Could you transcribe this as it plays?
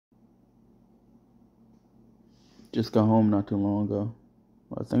Just got home not too long ago.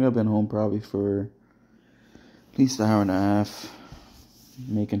 I think I've been home probably for at least an hour and a half.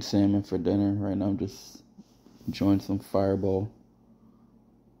 Making salmon for dinner. Right now I'm just enjoying some Fireball.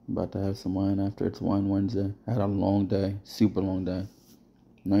 About to have some wine after. It's Wine Wednesday. I had a long day. Super long day.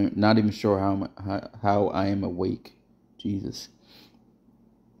 Not even sure how I am awake. Jesus.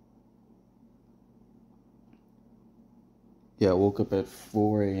 Yeah, I woke up at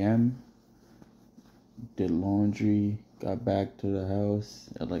 4 a.m. Did laundry. Got back to the house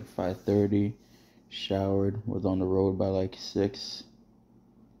at like 5:30. Showered. Was on the road by like 6.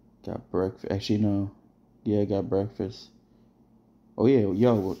 Got breakfast. Actually, no. Yeah, I got breakfast. Oh, yeah.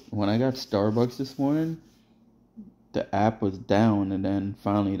 Yo, when I got Starbucks this morning, the app was down, and then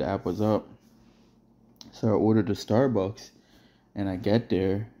finally the app was up. So I ordered the Starbucks, and I get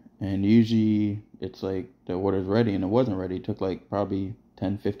there, and usually it's like the order's ready, and it wasn't ready. It took like probably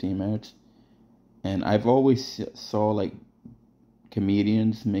 10-15 minutes. And I've always saw like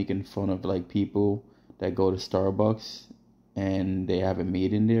comedians making fun of like people that go to Starbucks and they have a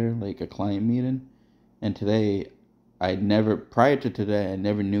meeting there, like a client meeting. And prior to today, I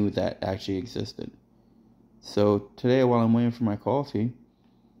never knew that actually existed. So today, while I'm waiting for my coffee,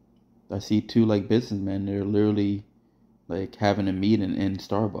 I see two like businessmen. They're literally like having a meeting in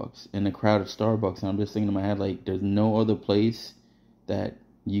Starbucks, in a crowded Starbucks. And I'm just thinking in my head, like, there's no other place that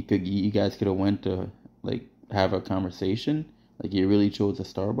you guys could have went to like have a conversation. Like, you really chose a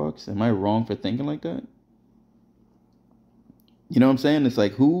Starbucks. Am I wrong for thinking like that? You know what I'm saying? It's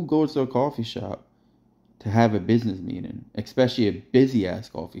like, who goes to a coffee shop to have a business meeting, especially a busy ass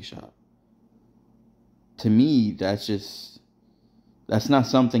coffee shop? To me, that's not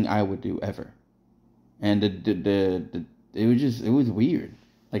something I would do ever. And it was weird.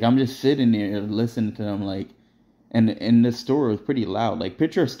 Like, I'm just sitting there listening to them, like, and the store was pretty loud. Like,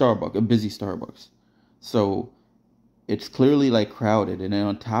 picture a Starbucks, a busy Starbucks. So it's clearly like crowded, and then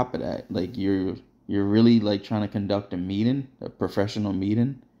on top of that, like, you're really like trying to conduct a meeting, a professional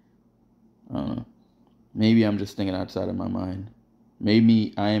meeting. I don't know. Maybe I'm just thinking outside of my mind.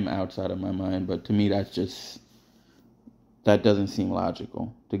 Maybe I am outside of my mind, but to me that doesn't seem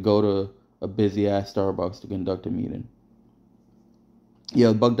logical. To go to a busy ass Starbucks to conduct a meeting. Yeah,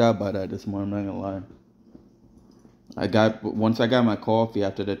 I was bugged out by that this morning, I'm not gonna lie. Once I got my coffee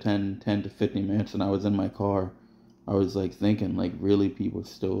after the 10 to 15 minutes and I was in my car, I was like thinking, like, really people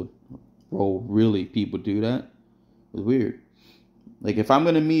do that? It was weird. Like, if I'm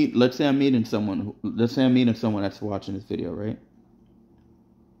gonna meet, let's say I'm meeting someone that's watching this video, right?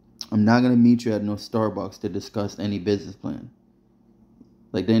 I'm not gonna meet you at no Starbucks to discuss any business plan.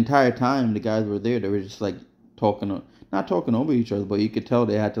 Like, the entire time the guys were there, they were just like not talking over each other, but you could tell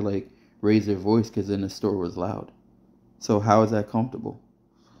they had to like raise their voice because then the store was loud. So how is that comfortable?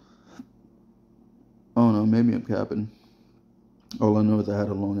 I don't know, maybe I'm capping. All I know is I had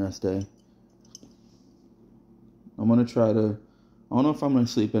a long ass day. I don't know if I'm gonna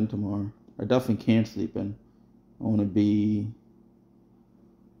sleep in tomorrow. I definitely can't sleep in. I'm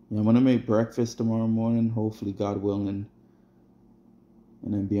gonna make breakfast tomorrow morning, hopefully, God willing,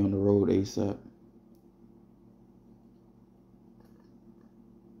 and then be on the road ASAP.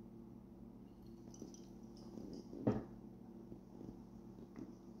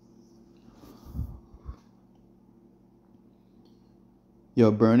 Yo,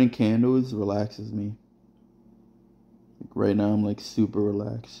 burning candles relaxes me. Like, right now, I'm like super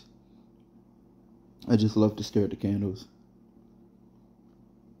relaxed. I just love to stare at the candles.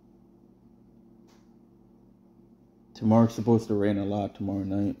 Tomorrow's supposed to rain a lot tomorrow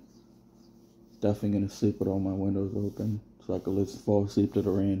night. Definitely gonna sleep with all my windows open so I could just fall asleep to the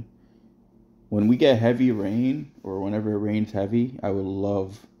rain. When we get heavy rain, or whenever it rains heavy, I would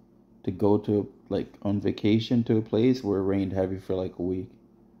love to go to, like, on vacation to a place where it rained heavy for like a week.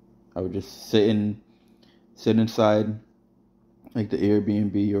 I would just sit inside like the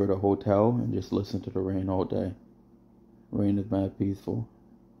Airbnb or the hotel and just listen to the rain all day. Rain is mad peaceful.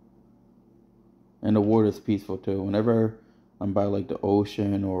 And the water is peaceful too. Whenever I'm by like the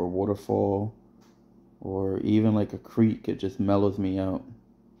ocean or a waterfall or even like a creek, it just mellows me out.